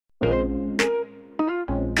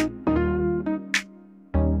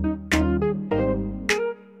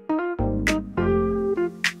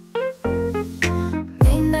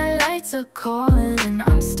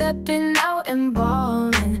stepping out and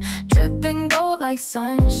ballin', dripping gold like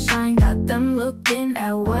sunshine. Got them looking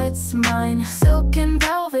at what's mine. Silk and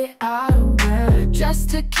velvet outerwear, dressed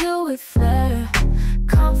to kill with flair.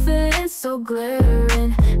 Confidence so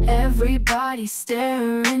glittering, everybody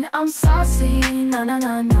staring. I'm saucy, na na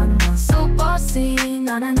na na na. So bossy,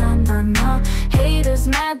 na na na na na. Haters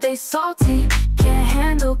mad, they salty, can't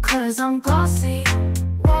handle cause I'm glossy.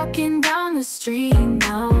 Walking down the street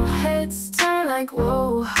now, heads turn like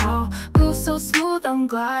whoa, how blue so smooth I'm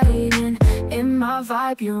gliding. In my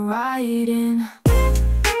vibe you're riding.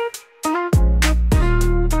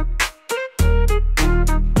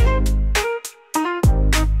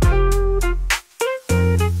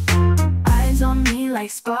 Eyes on me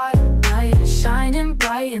like spotlight, shining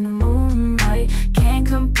bright in the moonlight. Can't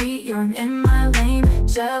compete, you're in my lane.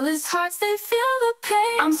 Jealous hearts, they feel the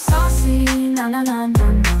pain. I'm saucy, na na na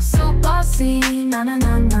na na. So bossy, na na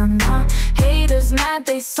na na na. Haters mad,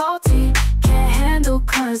 they salty, can't handle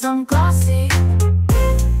cause I'm glossy.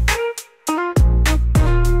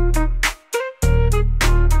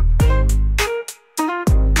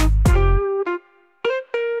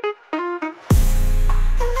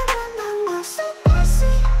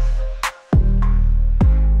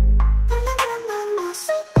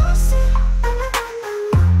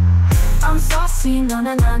 Na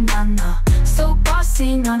na na na na, so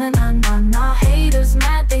bossy, na na na na na. Haters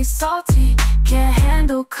mad, they salty, can't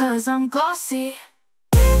handle cause I'm glossy.